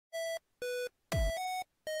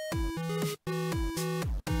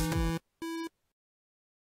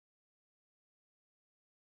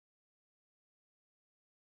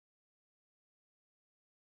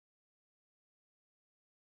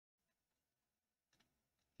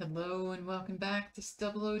Hello and welcome back to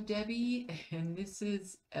Stubble Debbie, and this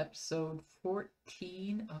is episode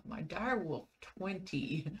 14 of my Direwolf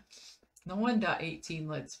 20 the 1.18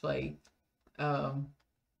 Let's Play.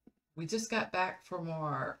 We just got back from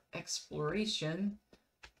our exploration,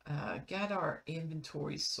 got our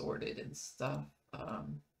inventory sorted and stuff. Oh,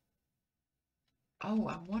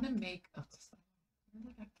 I want to make a... Where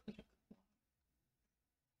would I put it?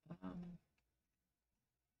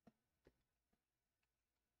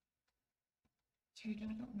 Dude,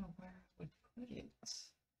 I don't know where I would put it.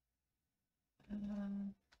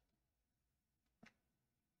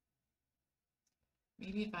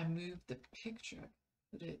 Maybe if I move the picture, I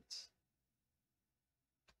could put it.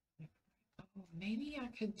 Oh, maybe I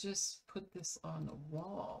could just put this on the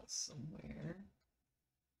wall somewhere.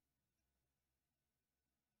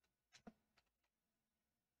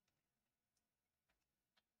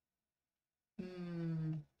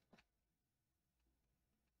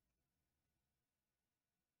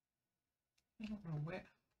 I don't know where.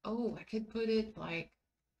 Oh, I could put it like.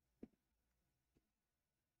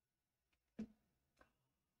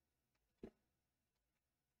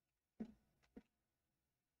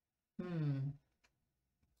 I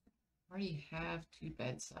already have 2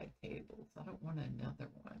 bedside tables. I don't want another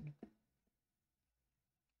one.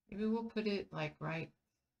 Maybe we'll put it like right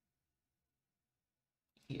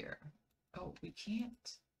here. Oh, we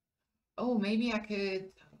can't. Oh, maybe I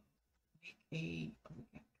could make a.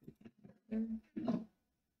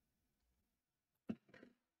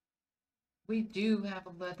 We do have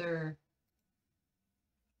a leather.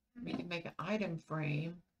 We can make an item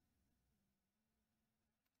frame.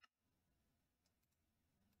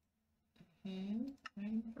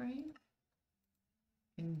 Item frame.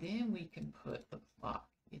 And then we can put the clock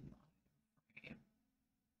in the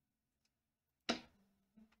frame.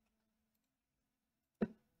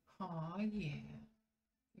 Aw, yeah.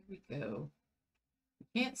 Here we go.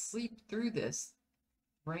 We can't sleep through this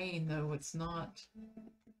rain, though. It's not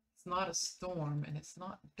a storm, and it's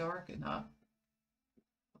not dark enough.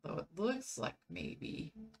 Although it looks like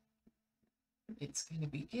maybe it's going to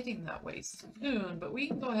be getting that way soon, but we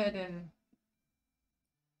can go ahead and...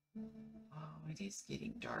 Oh, it is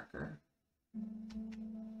getting darker.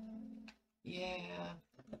 Yeah,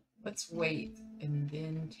 let's wait and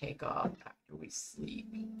then take off after we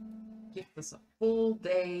sleep. Give us a full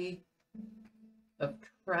day of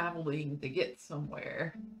traveling to get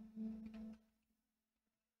somewhere.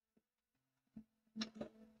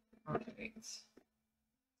 All right.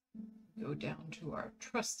 Go down to our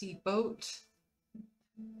trusty boat.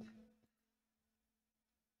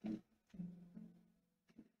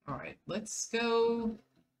 All right, let's go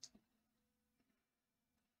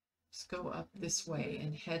up this way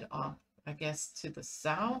and head off, I guess, to the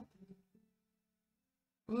south.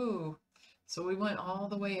 Ooh, so we went all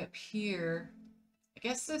the way up here. I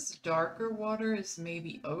guess this darker water is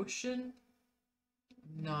maybe ocean.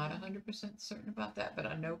 Not 100% certain about that, but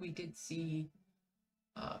I know we did see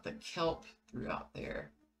the kelp throughout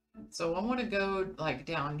there. So I want to go like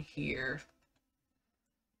down here.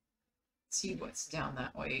 See what's down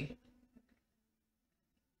that way.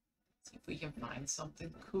 See if we can find something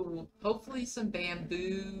cool. Hopefully some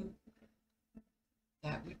bamboo.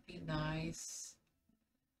 That would be nice.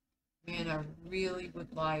 Man, I really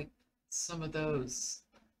would like some of those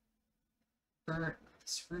burnt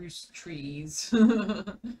spruce trees.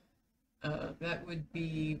 That would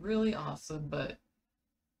be really awesome, but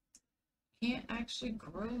can't actually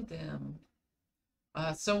grow them.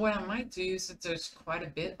 So what I might do, since there's quite a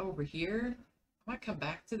bit over here, I might come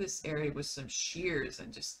back to this area with some shears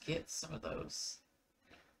and just get some of those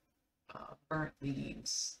burnt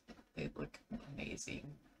leaves. They look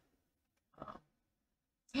amazing.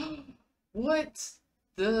 What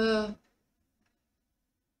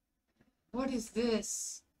is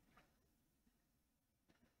this?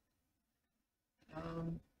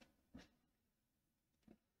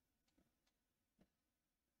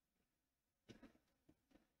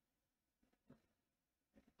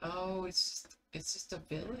 Oh, it's just a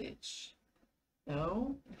village.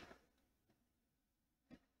 No?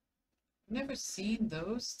 Never seen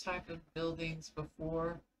those type of buildings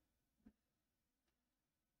before.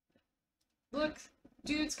 Look,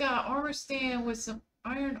 dude's got an armor stand with some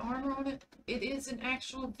iron armor on it. It is an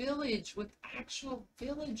actual village with actual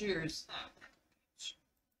villagers.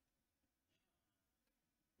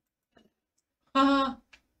 Haha.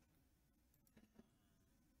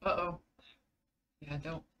 Uh-oh. Yeah,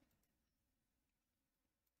 don't.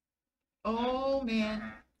 Oh,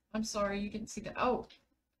 man. I'm sorry, you didn't see that. Oh,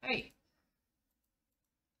 hey.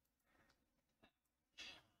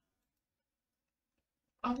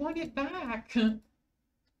 I want it back.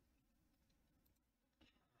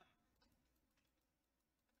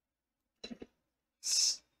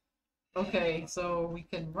 Okay, so we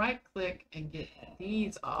can right click and get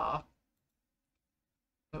these off,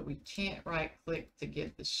 but we can't right click to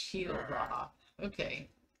get the shield off. Okay.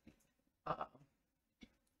 What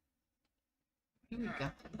do we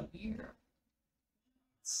got here?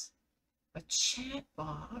 It's a chat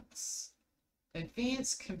box,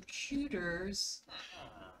 advanced computers.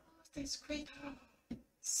 Oh, that's great.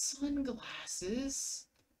 Sunglasses,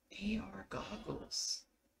 AR goggles.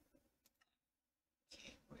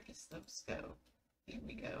 Okay, where does those go? There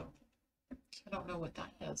we go. I don't know what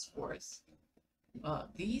that does for us.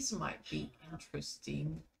 These might be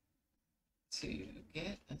interesting to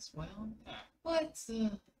get as well. What's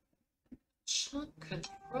a chunk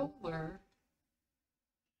controller?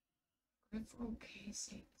 Peripheral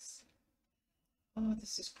casings. Oh,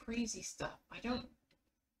 this is crazy stuff. I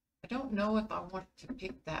don't know if I want to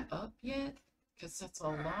pick that up yet, because that's a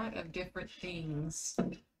lot of different things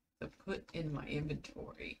to put in my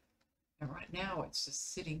inventory. And right now it's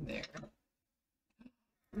just sitting there.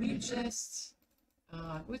 We just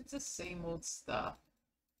with the same old stuff.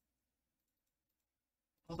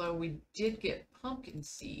 Although we did get pumpkin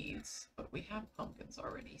seeds, but we have pumpkins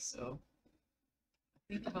already, so I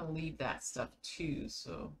think I'm gonna leave that stuff too,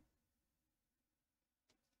 so.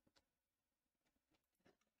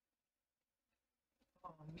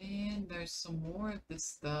 Oh man, there's some more of this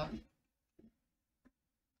stuff.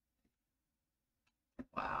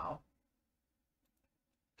 Wow.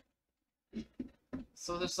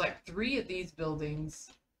 So there's like 3 of these buildings,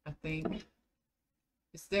 I think.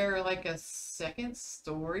 Is there like a second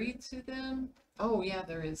story to them? Oh yeah,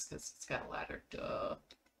 there is, because it's got a ladder. Duh.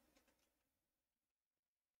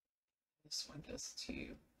 This one does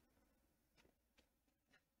too.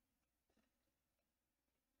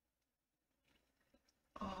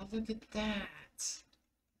 Oh, look at that.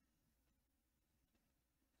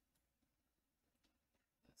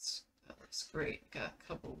 That looks great. Got a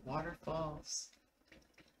couple waterfalls.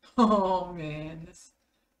 Oh man, this.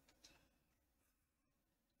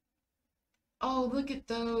 Oh, look at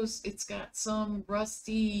those. It's got some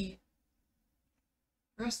rusty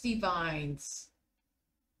vines.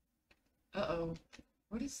 Uh-oh.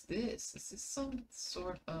 What is this? Is this some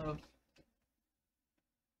sort of...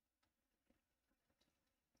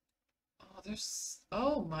 Oh, there's...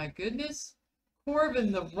 Oh my goodness.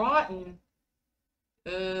 Corbin the Rotten.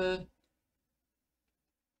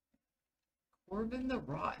 Corbin the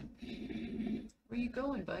Rotten. Where you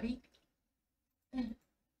going, buddy?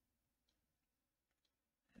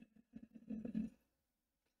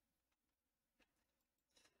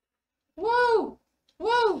 Whoa!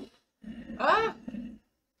 Whoa! Ah!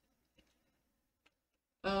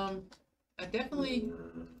 I definitely...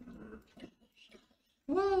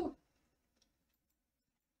 Whoa!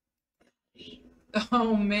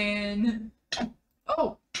 Oh, man.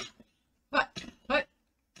 Oh! What? What?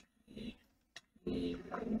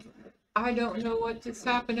 I don't know what just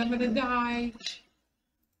happened. I'm gonna die.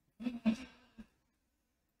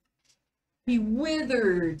 He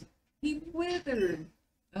withered. He withered.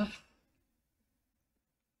 Ugh.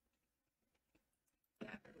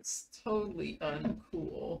 That was totally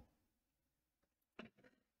uncool.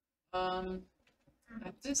 I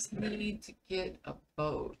just need to get a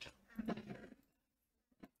boat.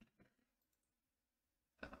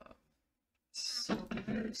 So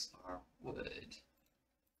there's our wood.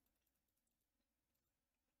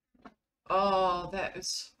 Oh, that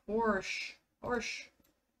is horse.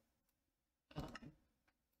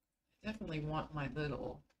 Definitely want my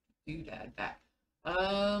little doodad back.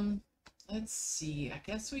 Let's see. I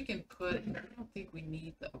guess we can put. I don't think we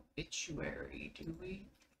need the obituary, do we?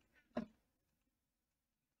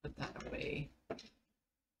 Put that away.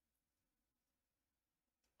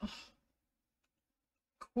 Oh,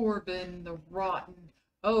 Corbin the Rotten.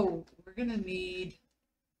 Oh, we're gonna need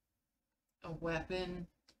a weapon.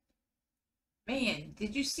 Man,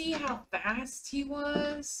 did you see how fast he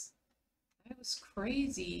was? That was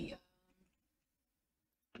crazy.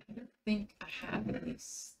 I don't think I have any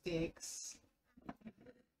sticks.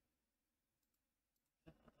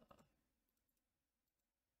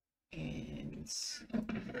 And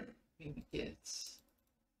maybe get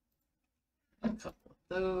a couple of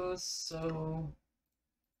those. So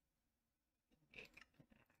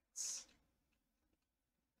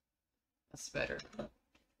that's better.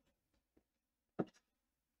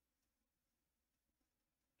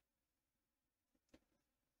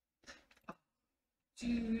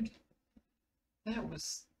 Dude, that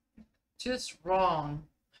was just wrong.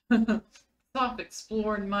 Stop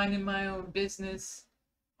exploring, minding my own business.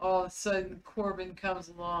 All of a sudden, Corbin comes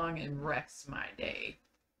along and wrecks my day.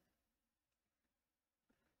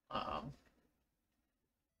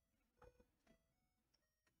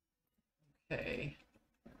 Okay.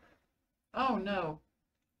 Oh no.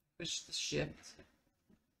 Push the shift.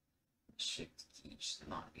 Shift key should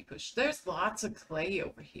not be pushed. There's lots of clay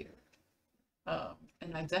over here.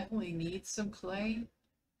 And I definitely need some clay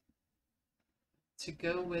to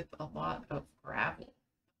go with a lot of gravel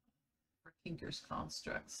for Tinker's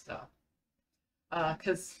Construct stuff.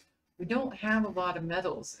 Because we don't have a lot of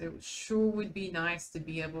metals. It sure would be nice to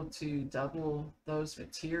be able to double those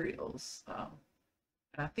materials.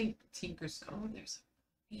 And I think Tinker's, oh, there's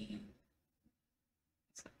a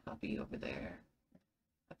puppy over there.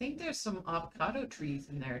 I think there's some avocado trees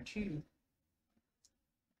in there too.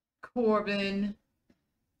 Corbin.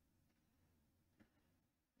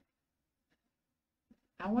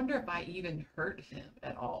 I wonder if I even hurt him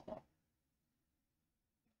at all.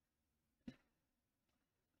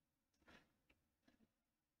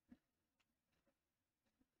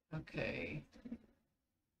 Okay.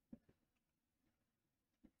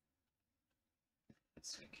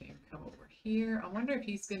 So we can come over here. I wonder if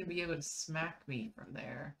he's going to be able to smack me from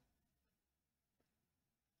there.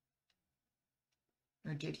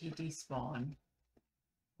 Or did he despawn?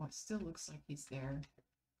 Well, it still looks like he's there.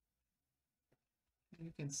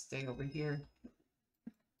 You can stay over here.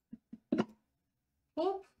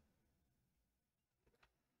 Whoop.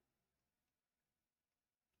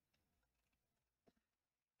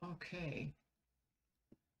 Okay.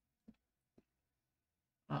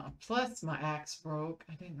 Plus my axe broke.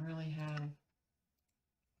 I didn't really have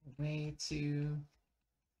a way to...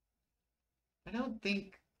 I don't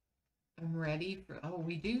think I'm ready for... Oh,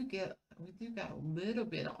 we do got a little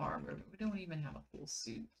bit of armor, but we don't even have a full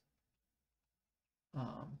suit.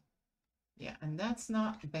 Yeah, and that's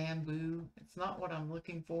not bamboo. It's not what I'm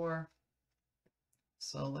looking for.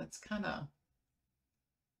 So let's kind of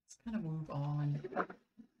move on.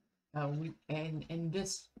 And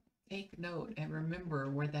just take note and remember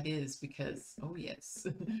where that is, because oh yes,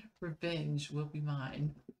 revenge will be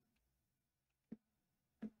mine.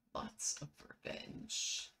 Lots of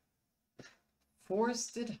revenge.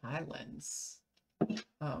 Forested Highlands.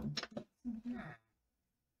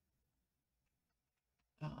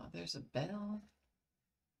 There's a bell.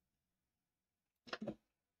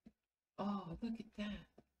 Oh, look at that.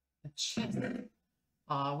 A chest.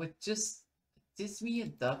 With just gives me a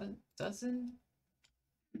dozen.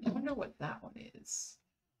 I wonder what that one is.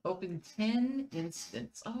 Open 10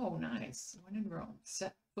 instants. Oh, nice. When in Rome.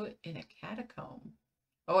 Set foot in a catacomb.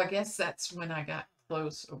 Oh, I guess that's when I got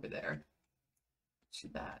close over there to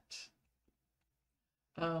that.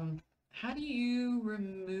 How do you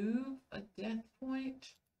remove a death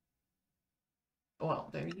point? Well,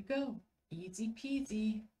 there you go. Easy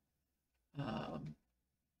peasy.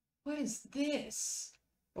 What is this?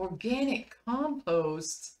 Organic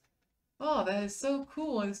compost. Oh, that is so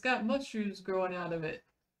cool. It's got mushrooms growing out of it.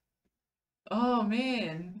 Oh,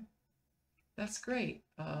 man. That's great.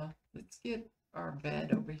 Let's get our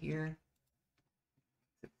bed over here.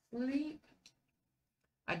 Sleep.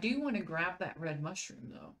 I do want to grab that red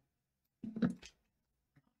mushroom, though. I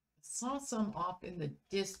saw some off in the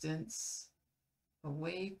distance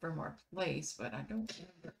away from our place, but I don't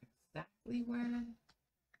remember exactly where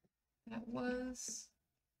that was.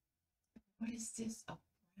 What is this? A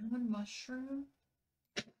brown mushroom?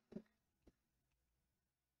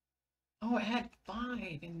 Oh, it had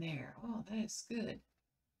 5 in there. Oh, that is good.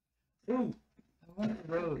 Ooh, I want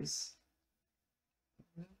a rose.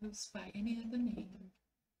 Rose by any other name.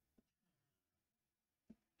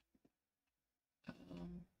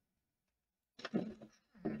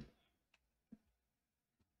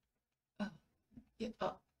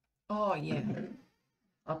 Oh, yeah.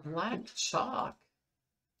 A black chalk.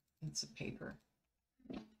 It's a paper.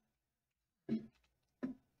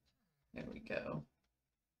 There we go.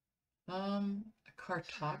 A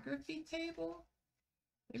cartography table?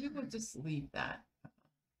 Maybe we'll just leave that.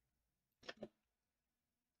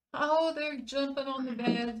 Oh, they're jumping on the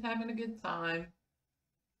bed, having a good time.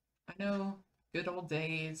 I know, good old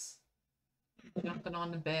days. Jumping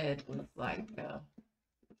on the bed was like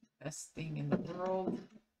best thing in the world.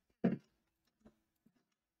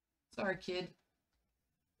 Sorry, kid.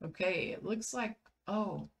 Okay, it looks like,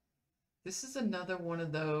 oh, this is another one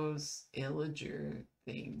of those illager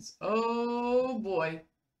things. Oh boy.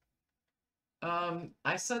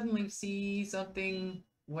 I suddenly see something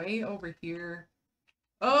way over here.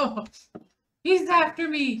 Oh, he's after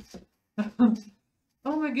me. Oh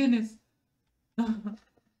my goodness.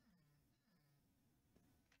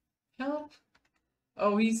 Help.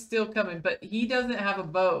 Oh, he's still coming, but he doesn't have a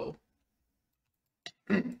bow.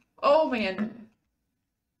 Oh man.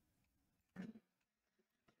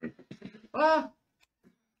 Ah.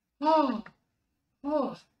 Oh.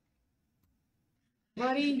 Oh.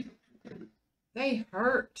 Buddy, they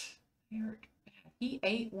hurt. They hurt bad. He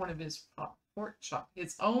ate one of his pork chop,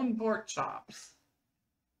 his own pork chops.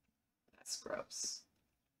 That's gross.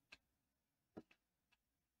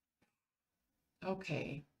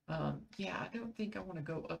 Okay. Yeah, I don't think I want to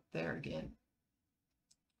go up there again.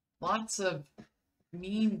 Lots of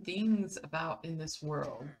mean things about in this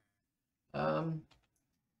world.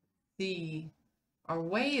 See, our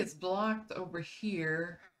way is blocked over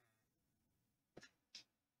here.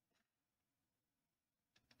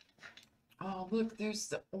 Oh, look, there's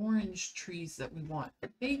the orange trees that we want. I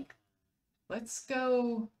think let's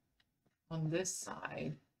go on this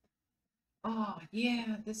side. Oh,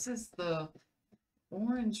 yeah, this is the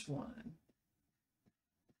orange one.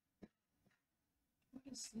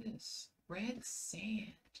 What is this? Red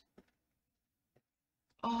sand.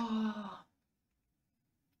 Oh,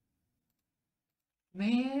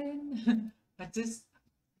 man.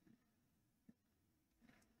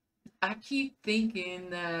 I keep thinking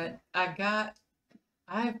that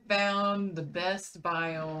I found the best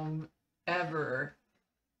biome ever.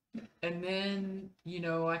 And then,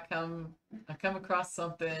 I come across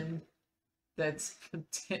something that's,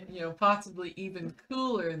 possibly even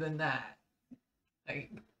cooler than that.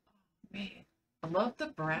 Like, man, I love the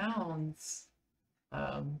browns.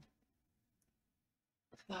 Oh,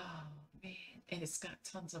 man. And it's got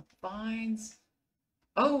tons of vines.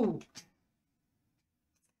 Oh,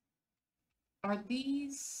 are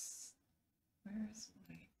these, where's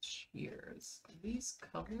my shears? Are these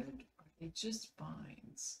colored? Or are they just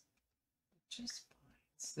vines? Just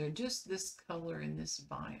vines. They're just this color in this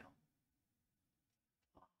biome.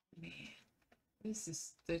 Oh, man.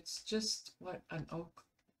 That's just what an oak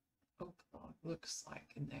log looks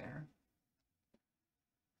like in there.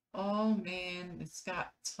 Oh man, it's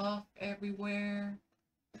got tuff everywhere.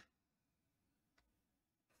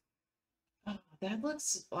 Oh, that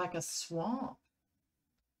looks like a swamp.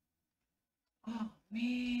 Oh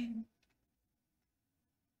man.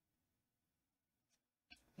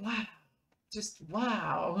 Wow. Just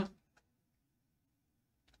wow.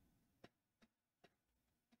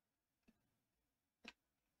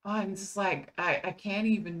 I'm just like, I can't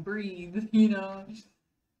even breathe,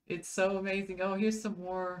 It's so amazing. Oh, here's some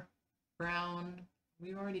more brown.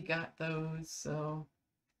 We already got those, so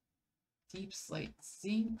deep slate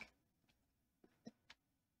zinc.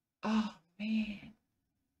 Oh man.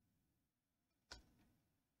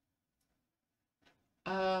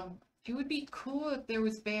 It would be cool if there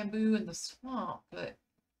was bamboo in the swamp, but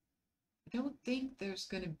I don't think there's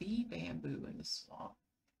gonna be bamboo in the swamp.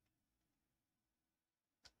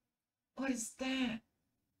 What is that?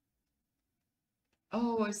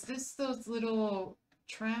 Oh, is this those little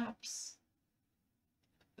traps?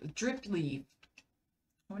 Drip leaf.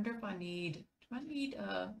 I wonder if do I need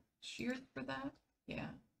shears for that? Yeah.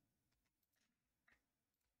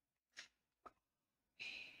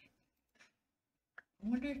 I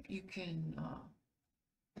wonder if you can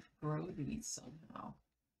grow these somehow.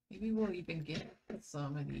 Maybe we'll even get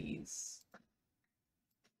some of these.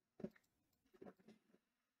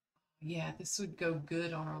 Yeah, this would go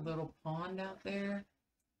good on our little pond out there.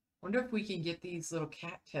 Wonder if we can get these little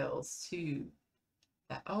cattails too.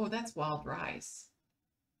 Oh, that's wild rice.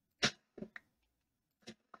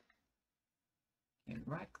 And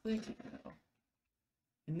right click. No.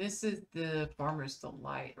 And this is the Farmer's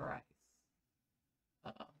Delight rice.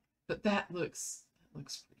 But that looks pretty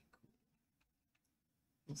cool.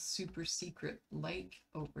 Little super secret lake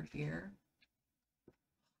over here.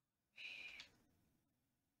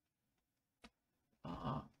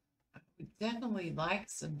 I would definitely like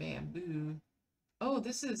some bamboo. Oh,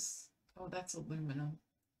 that's aluminum.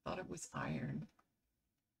 Thought it was iron.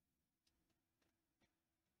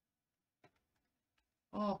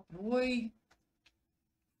 Oh boy.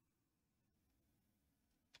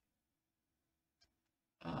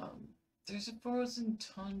 There's a frozen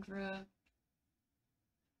tundra.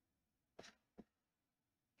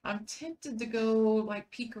 I'm tempted to go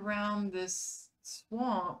like peek around this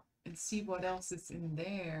swamp and see what else is in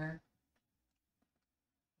there.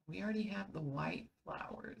 We already have the white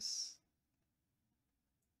flowers.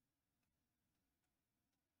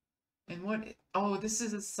 And oh, this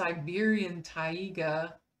is a Siberian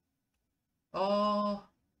taiga. Oh.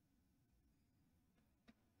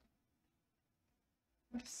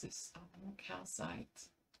 What is this? Oh, calcite.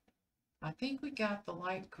 I think we got the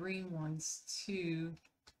light green ones too.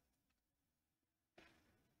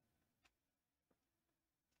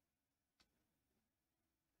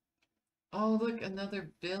 Oh, look,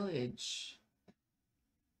 another village.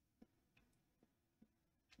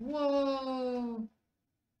 Whoa.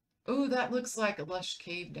 Oh, that looks like a lush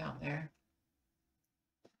cave down there.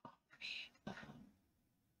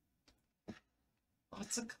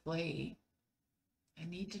 lots of clay. I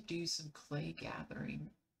need to do some clay gathering.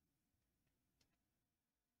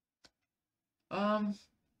 I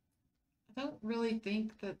don't really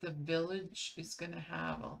think that the village is going to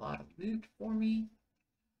have a lot of loot for me.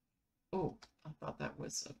 Oh, I thought that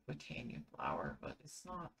was a Britannia flower, but it's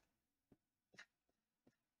not.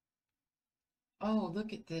 Oh,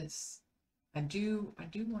 look at this. I do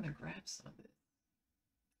want to grab some of this.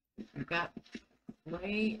 We got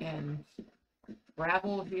clay and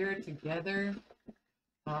gravel here together.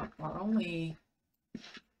 Our only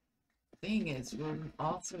thing is we'll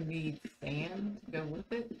also need sand to go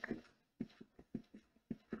with it.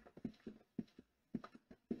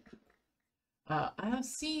 I've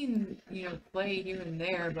seen, clay here and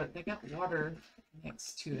there, but they got water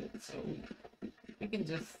next to it, so we can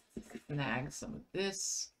just snag some of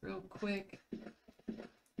this real quick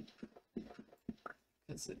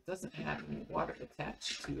because it doesn't have any water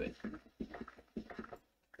attached to it.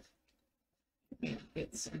 Maybe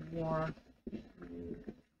get some more.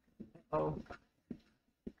 Oh.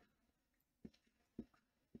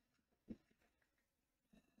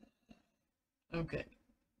 Okay.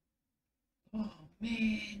 Oh,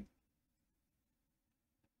 man.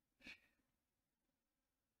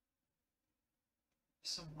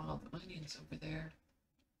 Some wild onions over there.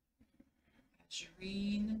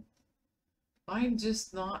 Tangerine. I'm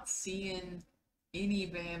just not seeing any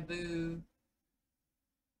bamboo.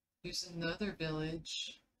 There's another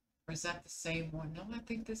village. Or is that the same one? No, I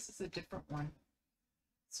think this is a different one.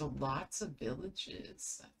 So lots of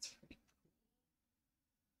villages. That's pretty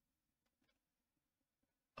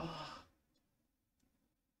cool. Oh.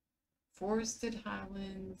 Forested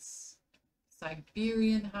highlands.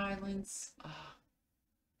 Siberian highlands. Oh.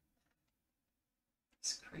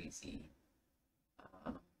 It's crazy.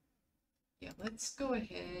 Yeah, let's go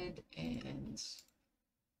ahead and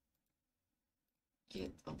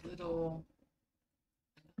get another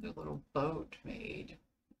little boat made.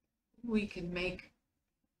 We can make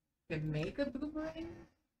a boomerang.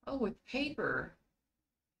 Oh, with paper,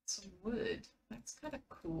 some wood. That's kind of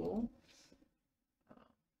cool.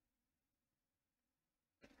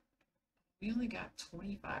 We only got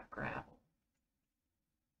 25 gravel,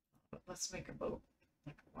 but let's make a boat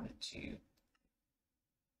like I wanted to.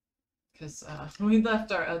 Because we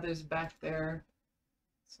left our others back there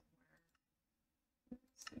somewhere.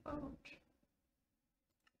 Where's the boat?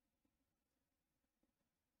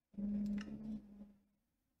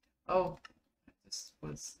 Oh, I just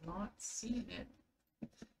was not seeing it.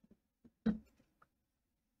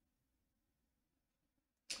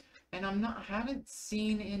 And haven't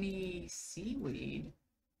seen any seaweed.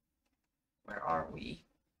 Where are we?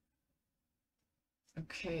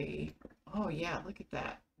 Okay. Oh yeah, look at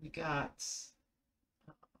that. We got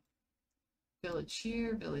village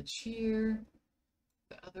here,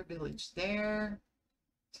 the other village there.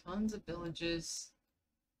 Tons of villages.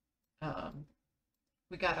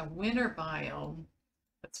 We got a winter biome.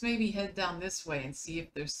 Let's maybe head down this way and see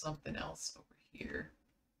if there's something else over here.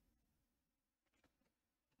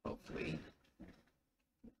 Hopefully.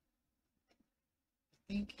 I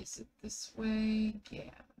think, is it this way? Yeah,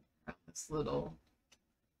 around this little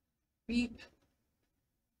beep.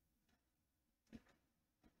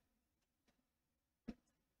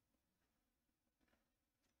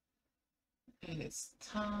 And it's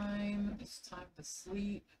time to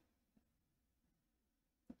sleep.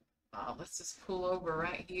 Let's just pull over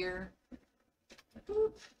right here.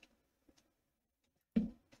 Boop.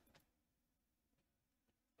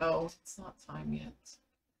 Oh, it's not time yet.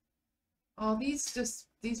 Oh, these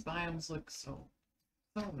biomes look so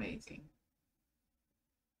amazing.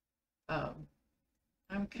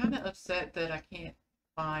 I'm kind of upset that I can't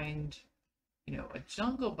find, a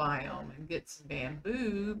jungle biome and get some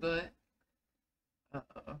bamboo, but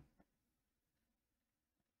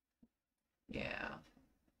yeah.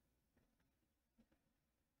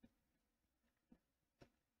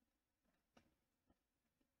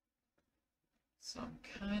 So I'm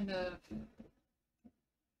kind of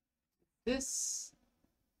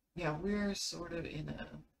yeah, we're sort of in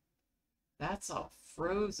that's all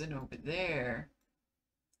frozen over there.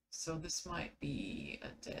 So this might be a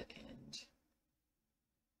dead end.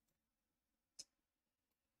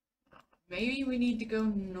 Maybe we need to go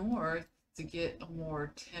north to get a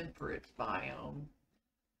more temperate biome.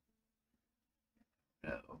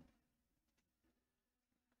 No.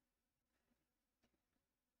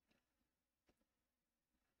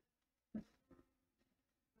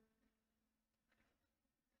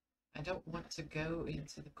 I don't want to go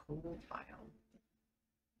into the cold biome.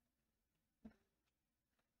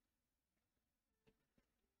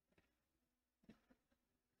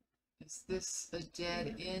 Is this a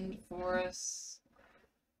dead end for us?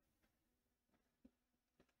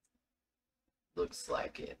 Looks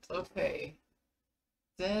like it. Okay.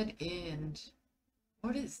 Dead end.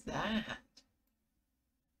 What is that?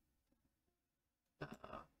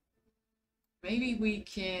 Maybe we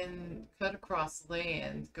can cut across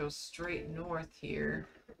land, go straight north here,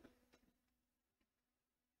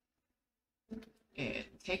 and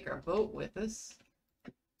take our boat with us.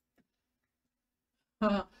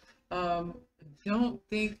 Don't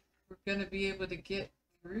think we're gonna be able to get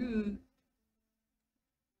through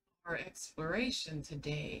our exploration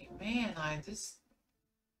today. Man, I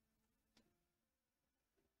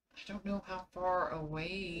don't know how far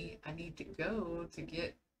away I need to go to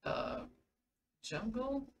get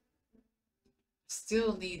jungle.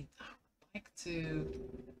 Still need, I'd like to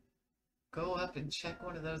go up and check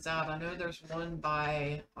one of those out. I know there's one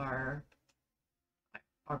by our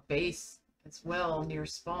base as well near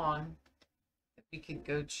spawn that we could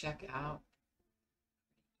go check out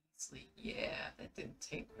easily. Yeah, that didn't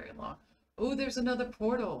take very long. Oh, there's another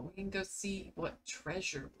portal. We can go see what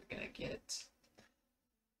treasure we're gonna get.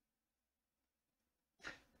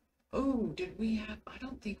 Oh, did we have, I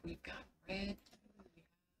don't think we've got red.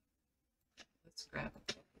 Let's grab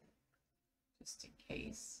it just in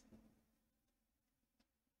case.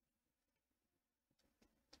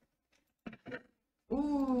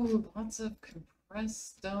 Ooh, lots of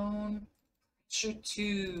compressed stone, pressure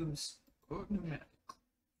tubes, pneumatic,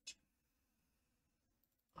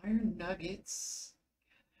 iron nuggets.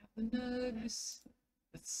 Gotta have the nugs.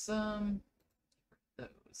 Let's those.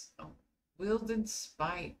 Oh, Wilden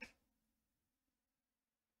spike.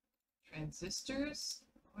 Transistors.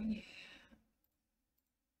 Oh yeah.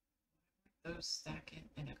 Those stacking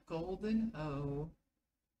in a golden O.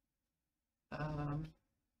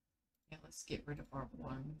 Yeah, let's get rid of our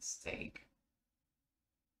one steak.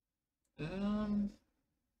 We can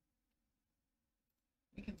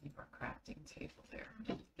leave our crafting table there.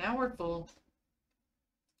 Now we're full.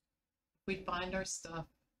 We find our stuff.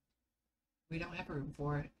 We don't have room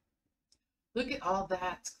for it. Look at all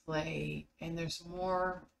that clay, and there's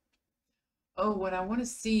more. Oh, what I want to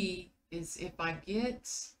see is if I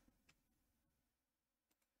get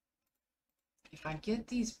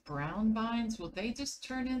these brown vines, will they just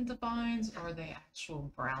turn into vines, or are they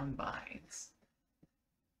actual brown vines?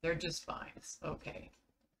 They're just vines. Okay.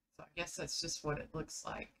 So I guess that's just what it looks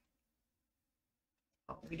like.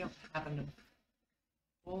 Oh, we don't have a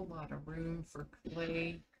whole lot of room for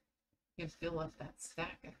clay. We can fill up that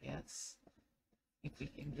stack, I guess, if we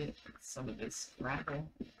can get some of this gravel.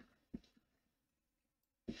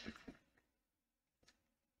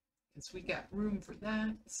 Because we got room for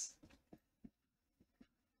that.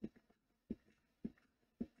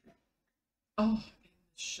 Oh, and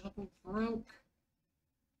the shovel broke.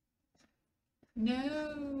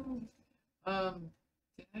 No.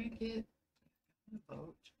 Did I get the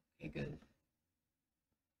boat? Okay, good.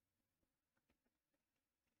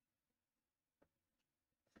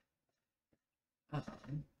 I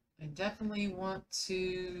definitely want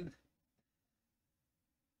to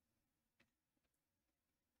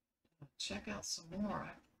check out some more.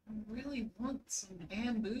 I really want some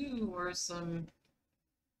bamboo or some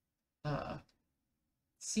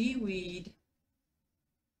seaweed.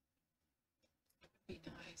 That would be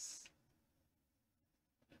nice.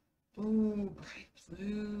 Ooh, bright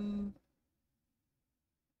blue.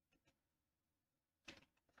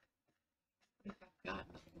 I think I've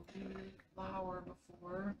gotten a blue flower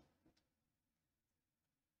before.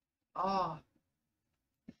 Oh.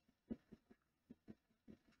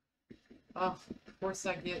 Oh, of course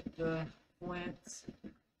I get the flint.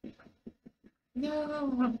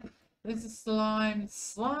 No, this is slime.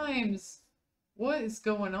 Slimes. What is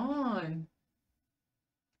going on?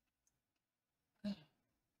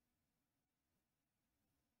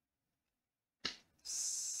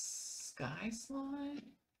 Sky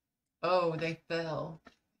slime? Oh, they fell.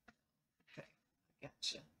 Okay, I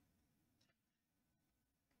gotcha.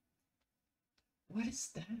 What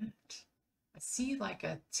is that? I see like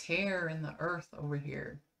a tear in the earth over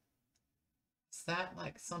here. Is that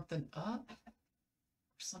like something up or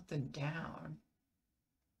something down?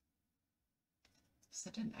 Is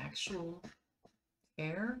that an actual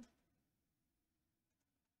tear?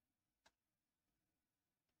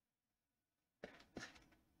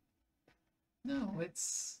 No,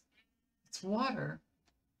 it's water.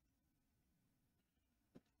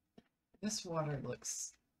 This water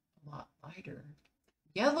looks a lot lighter.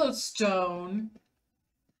 Yellowstone.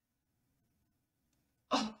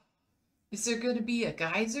 Oh, is there going to be a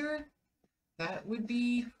geyser? That would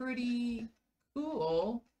be pretty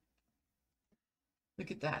cool. Look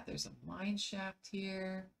at that. There's a mine shaft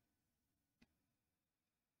here.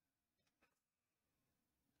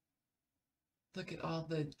 Look at all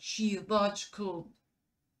the geological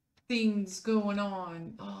things going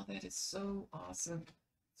on. Oh, that is so awesome.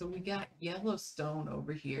 So we got Yellowstone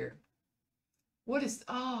over here. What is,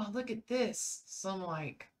 oh, look at this. Some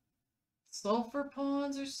like sulfur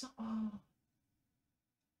ponds or something. Oh,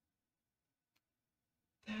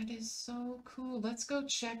 that is so cool. Let's go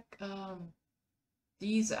check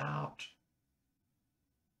these out.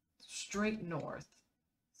 Straight north.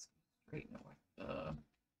 Straight north. I'm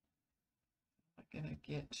gonna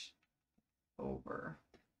get over.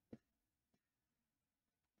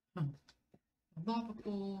 Lava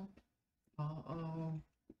pool. Uh-oh.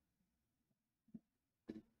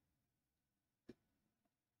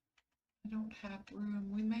 I don't have room.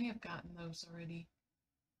 We may have gotten those already.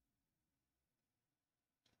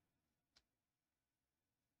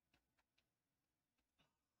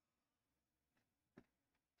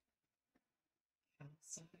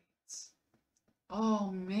 Calcites.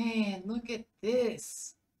 Oh man, look at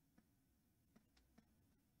this.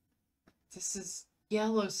 This is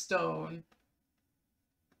Yellowstone.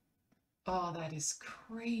 Oh, that is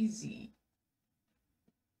crazy.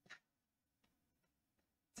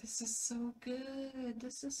 This is so good.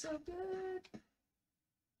 This is so good.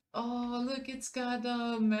 Oh, look, it's got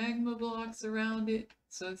magma blocks around it,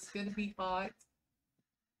 so it's gonna be hot.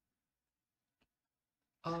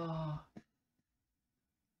 Oh.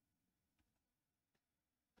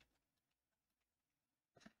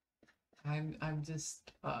 I'm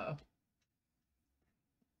just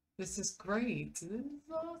this is great. This is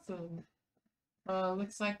awesome.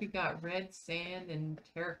 Looks like we got red sand and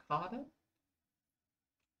terracotta.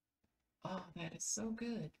 Oh, that is so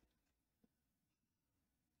good.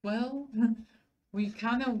 Well, we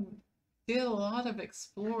kind of did a lot of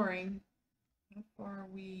exploring. How far are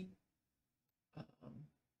we?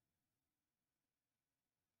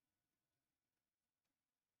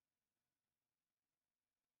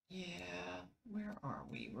 Yeah, where are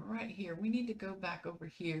we? We're right here. We need to go back over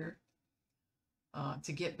here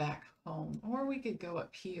to get back home. Or we could go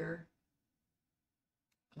up here.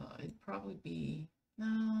 It'd probably be,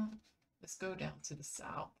 no, let's go down to the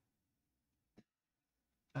south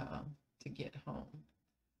to get home.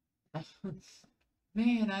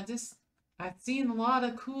 Man, I've seen a lot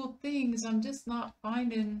of cool things. I'm just not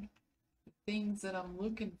finding the things that I'm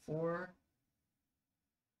looking for.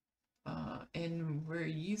 And we're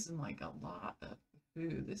using like a lot of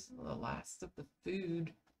food. This is the last of the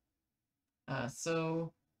food.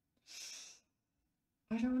 So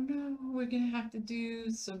I don't know. We're gonna have to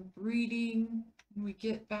do some breeding when we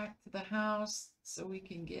get back to the house so we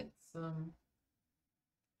can get some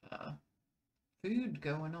food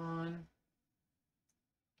going on.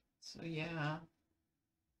 So yeah.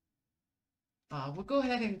 We'll go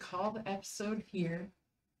ahead and call the episode here.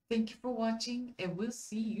 Thank you for watching, and we'll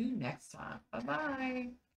see you next time. Bye-bye.